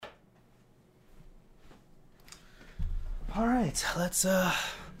All right, let's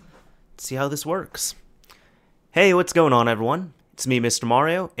see how this works. Hey, what's going on, everyone? It's me, Mr.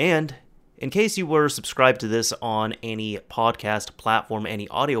 Mario, and in case you were subscribed to this on any podcast platform, any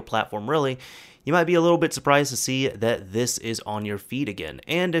audio platform really, you might be a little bit surprised to see that this is on your feed again.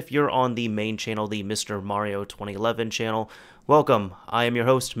 And if you're on the main channel, the Mr. Mario 2011 channel, welcome. I am your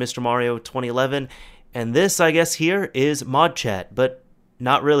host, Mr. Mario 2011, and this, I guess, here is Mod Chat, but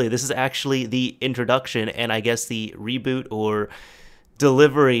not really. This is actually the introduction and I guess the reboot or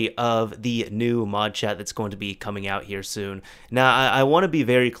delivery of the new Mod Chat that's going to be coming out here soon. Now, I want to be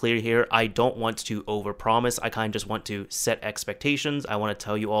very clear here. I don't want to overpromise. I kind of just want to set expectations. I want to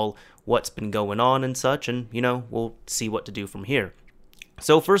tell you all what's been going on and such, and, we'll see what to do from here.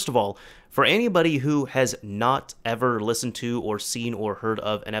 So first of all, for anybody who has not ever listened to or seen or heard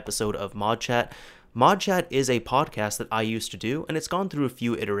of an episode of Mod Chat is a podcast that I used to do, and it's gone through a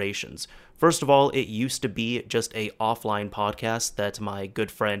few iterations. First of all, it used to be just a offline podcast that my good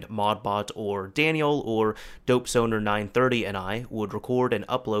friend Modbot or Daniel or DopeZoner930 and I would record and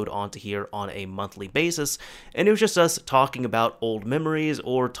upload onto here on a monthly basis, and it was just us talking about old memories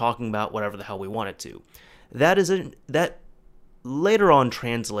or talking about whatever the hell we wanted to. That later on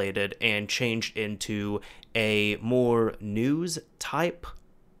translated and changed into a more news type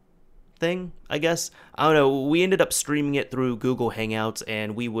thing, I guess. I don't know. We ended up streaming it through Google Hangouts,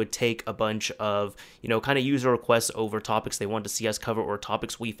 and we would take a bunch of, kind of user requests over topics they wanted to see us cover or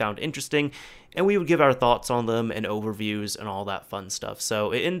topics we found interesting, and we would give our thoughts on them and overviews and all that fun stuff. So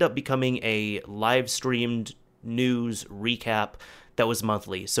it ended up becoming a live streamed news recap that was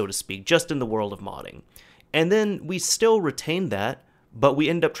monthly, so to speak, just in the world of modding. And then we still retained that, but we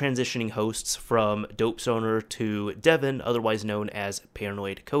ended up transitioning hosts from DopeZoner to Devin, otherwise known as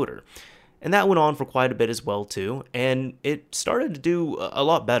Paranoid Coder. And that went on for quite a bit as well, too, and it started to do a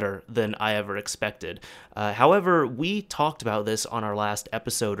lot better than I ever expected. However, we talked about this on our last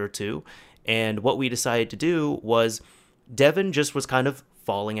episode or two, and what we decided to do was Devin just was kind of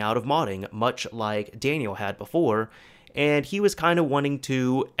falling out of modding, much like Daniel had before, and he was kind of wanting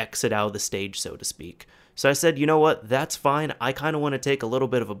to exit out of the stage, so to speak. So I said, you know what, that's fine. I kind of want to take a little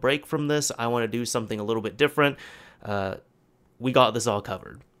bit of a break from this. I want to do something a little bit different. We got this all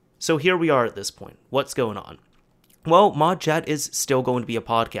covered. So here we are at this point. What's going on? Well, Mod Chat is still going to be a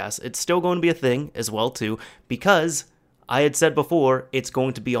podcast. It's still going to be a thing as well, too, because I had said before, it's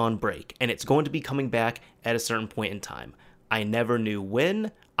going to be on break, and it's going to be coming back at a certain point in time. I never knew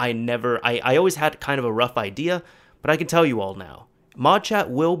when. I always had kind of a rough idea, but I can tell you all now. Mod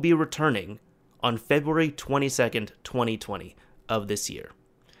Chat will be returning on February 22nd, 2020 of this year.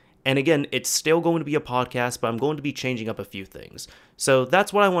 And again, it's still going to be a podcast, but I'm going to be changing up a few things. So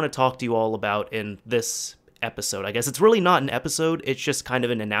that's what I want to talk to you all about in this episode. I guess it's really not an episode, it's just kind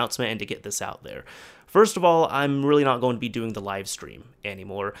of an announcement and to get this out there. First of all, I'm really not going to be doing the live stream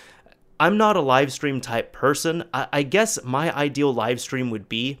anymore. I'm not a live stream type person. I guess my ideal live stream would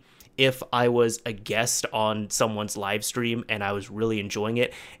be if I was a guest on someone's live stream and I was really enjoying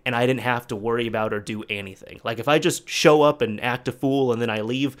it and I didn't have to worry about or do anything. Like if I just show up and act a fool and then I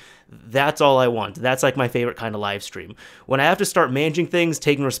leave, that's all I want. That's like my favorite kind of live stream. When I have to start managing things,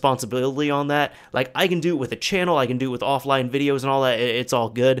 taking responsibility on that, like I can do it with a channel, I can do it with offline videos and all that, it's all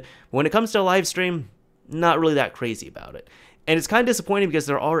good. But when it comes to a live stream, not really that crazy about it. And it's kind of disappointing because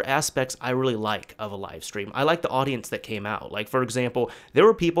there are aspects I really like of a live stream. I like the audience that came out. Like, for example, there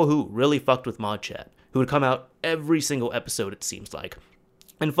were people who really fucked with Mod Chat, who would come out every single episode, it seems like.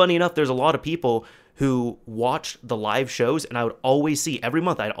 And funny enough, there's a lot of people who watched the live shows, and I would always see, every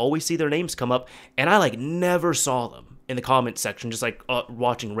month, I'd always see their names come up, and I, never saw them in the comments section, just,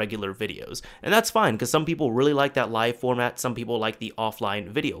 watching regular videos. And that's fine, because some people really like that live format, some people like the offline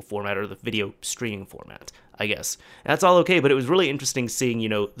video format, or the video streaming format, I guess. And that's all okay, but it was really interesting seeing,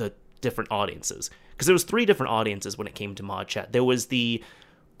 the different audiences. Because there was 3 different audiences when it came to Mod Chat. There was the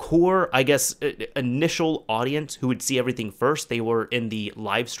core, I guess, initial audience who would see everything first. They were in the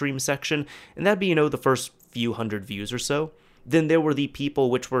live stream section, and that'd be, the first few hundred views or so. Then there were the people,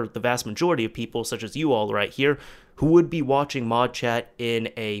 which were the vast majority of people, such as you all right here, who would be watching Mod Chat in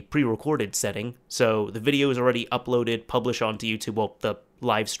a pre-recorded setting. So the video is already uploaded, published onto YouTube, well, the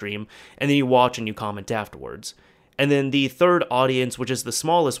live stream, and then you watch and you comment afterwards. And then the third audience, which is the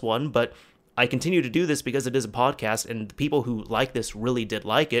smallest one, but I continue to do this because it is a podcast, and the people who like this really did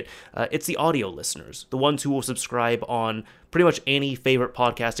like it. It's the audio listeners, the ones who will subscribe on pretty much any favorite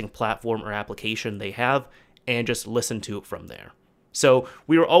podcasting platform or application they have, and just listen to it from there. So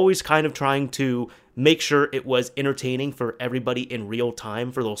we were always kind of trying to make sure it was entertaining for everybody in real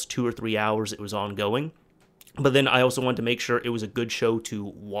time for those 2 or 3 hours it was ongoing. But then I also wanted to make sure it was a good show to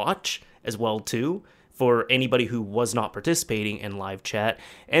watch as well too, for anybody who was not participating in live chat.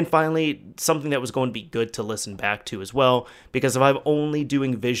 And finally, something that was going to be good to listen back to as well, because if I'm only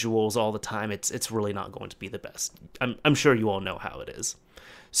doing visuals all the time, it's really not going to be the best. I'm sure you all know how it is.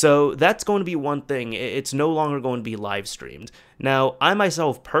 So that's going to be one thing. It's no longer going to be live streamed. Now, I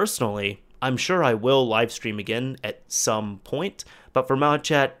myself personally, I'm sure I will live stream again at some point, but for Mod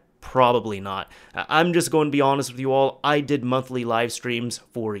Chat, probably not. I'm just going to be honest with you all. I did monthly live streams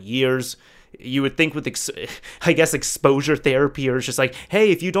for years. You would think with, exposure therapy, or it's just like,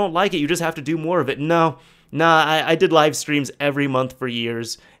 hey, if you don't like it, you just have to do more of it. No, I did live streams every month for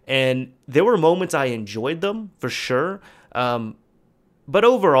years, and there were moments I enjoyed them, for sure. But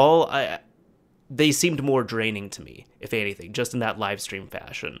overall, they seemed more draining to me, if anything, just in that live stream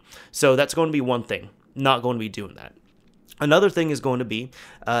fashion. So that's going to be one thing. Not going to be doing that. Another thing is going to be,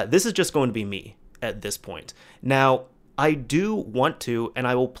 this is just going to be me at this point. Now, I do want to, and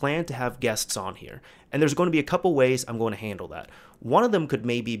I will plan to have guests on here. And there's going to be a couple ways I'm going to handle that. One of them could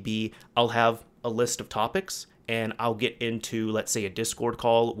maybe be, I'll have a list of topics, and I'll get into, let's say, a Discord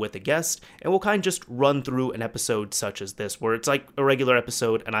call with a guest, and we'll kind of just run through an episode such as this, where it's like a regular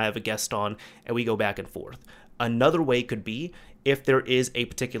episode, and I have a guest on, and we go back and forth. Another way could be, if there is a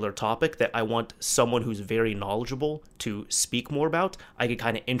particular topic that I want someone who's very knowledgeable to speak more about, I could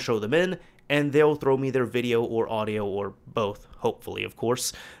kind of intro them in, and they'll throw me their video or audio or both, hopefully, of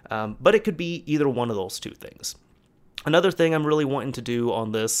course. But it could be either one of those two things. Another thing I'm really wanting to do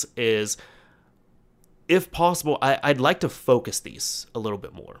on this is, if possible, I'd like to focus these a little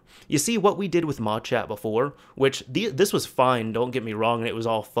bit more. You see, what we did with Mod Chat before, which this was fine, don't get me wrong, and it was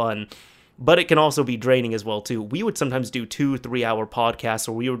all fun, but it can also be draining as well, too. We would sometimes do 2-3 hour podcasts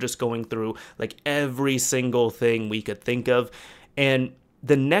where we were just going through like every single thing we could think of. And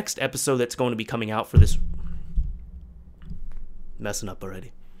the next episode that's going to be coming out for this... Messing up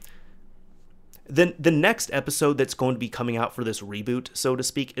already. The next episode that's going to be coming out for this reboot, so to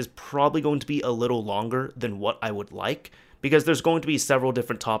speak, is probably going to be a little longer than what I would like, because there's going to be several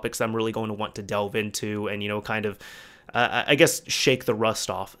different topics I'm really going to want to delve into and, kind of, shake the rust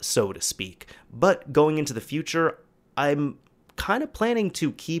off, so to speak. But going into the future, I'm kind of planning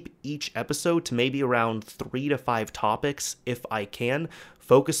to keep each episode to maybe around 3 to 5 topics if I can,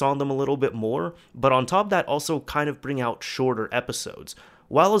 focus on them a little bit more, but on top of that, also kind of bring out shorter episodes.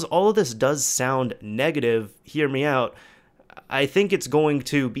 While as all of this does sound negative, hear me out, I think it's going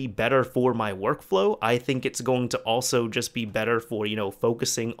to be better for my workflow. I think it's going to also just be better for,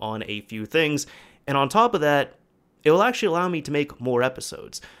 focusing on a few things. And on top of that, it will actually allow me to make more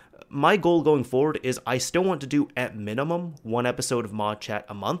episodes. My goal going forward is I still want to do at minimum 1 episode of Mod Chat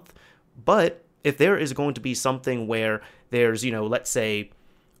a month. But if there is going to be something where there's, let's say,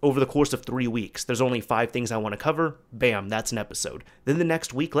 over the course of 3 weeks, there's only 5 things I want to cover, bam, that's an episode. Then the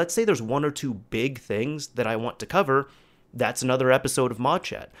next week, let's say there's 1 or 2 big things that I want to cover, that's another episode of Mod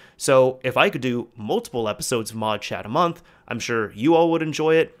Chat. So if I could do multiple episodes of Mod Chat a month, I'm sure you all would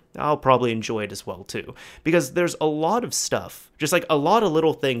enjoy it. I'll probably enjoy it as well too. Because there's a lot of stuff, just like a lot of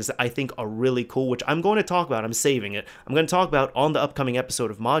little things that I think are really cool, which I'm going to talk about. I'm saving it. I'm going to talk about on the upcoming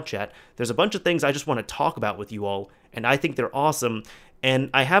episode of Mod Chat. There's a bunch of things I just want to talk about with you all, and I think they're awesome.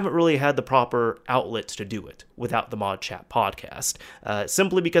 And I haven't really had the proper outlets to do it without the Mod Chat podcast.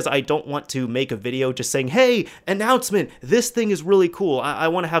 Simply because I don't want to make a video just saying, hey, announcement, this thing is really cool. I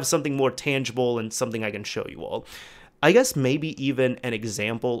want to have something more tangible and something I can show you all. I guess maybe even an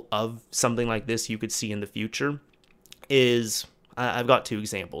example of something like this you could see in the future is, I've got 2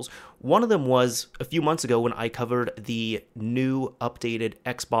 examples. One of them was a few months ago when I covered the new updated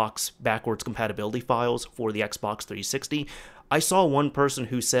Xbox backwards compatibility files for the Xbox 360. I saw one person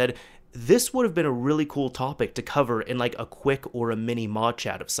who said, this would have been a really cool topic to cover in like a quick or a mini mod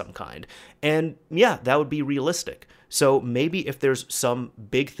chat of some kind. And yeah, that would be realistic. So maybe if there's some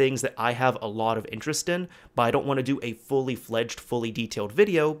big things that I have a lot of interest in, but I don't want to do a fully fledged, fully detailed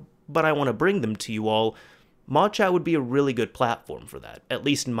video, but I want to bring them to you all, Mod Chat would be a really good platform for that, at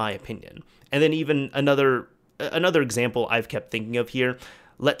least in my opinion. And then even another example I've kept thinking of here,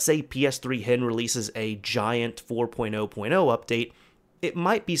 let's say PS3 Hin releases a giant 4.0.0 update, it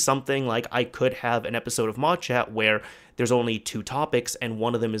might be something like I could have an episode of Mod Chat where there's only 2 topics and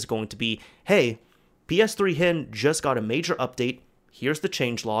one of them is going to be, hey, PS3 Hin just got a major update, here's the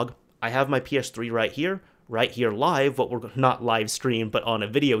changelog, I have my PS3 right here live, what we're not live stream, but on a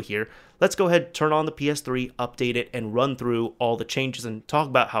video here. Let's go ahead, turn on the PS3, update it, and run through all the changes and talk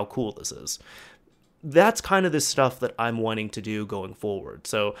about how cool this is. That's kind of the stuff that I'm wanting to do going forward.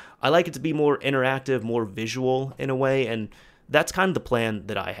 So I like it to be more interactive, more visual in a way, and that's kind of the plan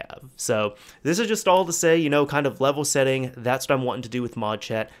that I have. So this is just all to say, kind of level setting. That's what I'm wanting to do with Mod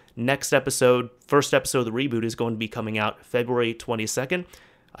Chat. Next episode, first episode of the reboot is going to be coming out February 22nd.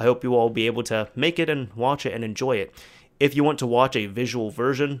 I hope you all will be able to make it and watch it and enjoy it. If you want to watch a visual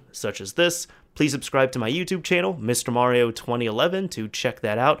version such as this, please subscribe to my YouTube channel, Mr. Mario 2011, to check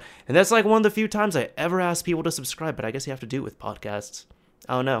that out. And that's like one of the few times I ever ask people to subscribe, but I guess you have to do it with podcasts.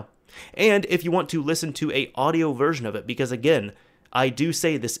 I don't know. And if you want to listen to a audio version of it, because again, I do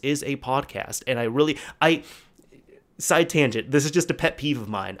say this is a podcast, and side tangent, this is just a pet peeve of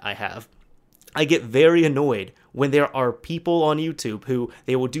mine I have. I get very annoyed when there are people on YouTube who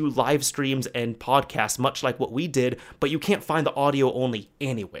they will do live streams and podcasts much like what we did, but you can't find the audio only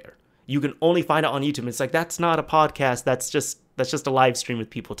anywhere. You can only find it on YouTube. It's like, that's not a podcast, that's just a live stream with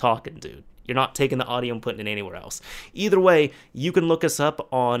people talking, dude. You're not taking the audio and putting it anywhere else. Either way, you can look us up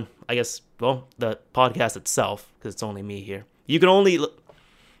on, the podcast itself, because it's only me here.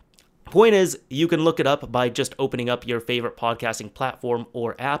 Point is, you can look it up by just opening up your favorite podcasting platform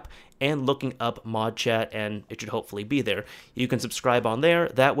or app and looking up Mod Chat, and it should hopefully be there. You can subscribe on there.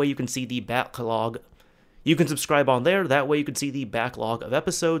 That way you can see the backlog. You can subscribe on there. That way you can see the backlog of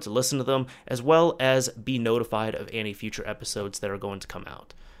episodes, listen to them, as well as be notified of any future episodes that are going to come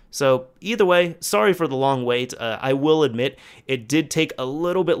out. So either way, sorry for the long wait. I will admit it did take a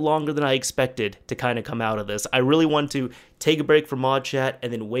little bit longer than I expected to kind of come out of this. I really wanted to take a break from Mod Chat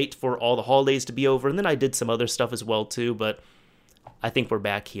and then wait for all the holidays to be over, and then I did some other stuff as well too, but I think we're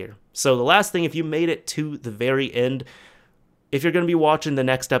back here. So the last thing, if you made it to the very end, if you're going to be watching the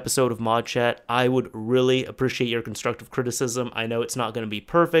next episode of Mod Chat, I would really appreciate your constructive criticism. I know it's not going to be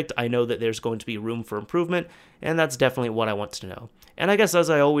perfect. I know that there's going to be room for improvement, and that's definitely what I want to know. And I guess as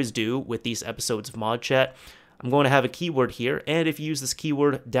I always do with these episodes of Mod Chat, I'm going to have a keyword here, and if you use this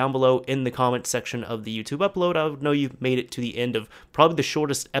keyword down below in the comment section of the YouTube upload, I would know you've made it to the end of probably the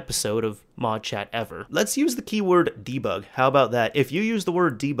shortest episode of Mod Chat ever. Let's use the keyword debug. How about that? If you use the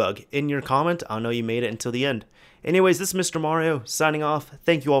word debug in your comment, I'll know you made it until the end. Anyways, this is Mr. Mario signing off.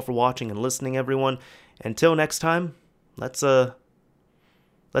 Thank you all for watching and listening, everyone. Until next time, let's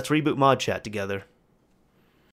reboot Mod Chat together.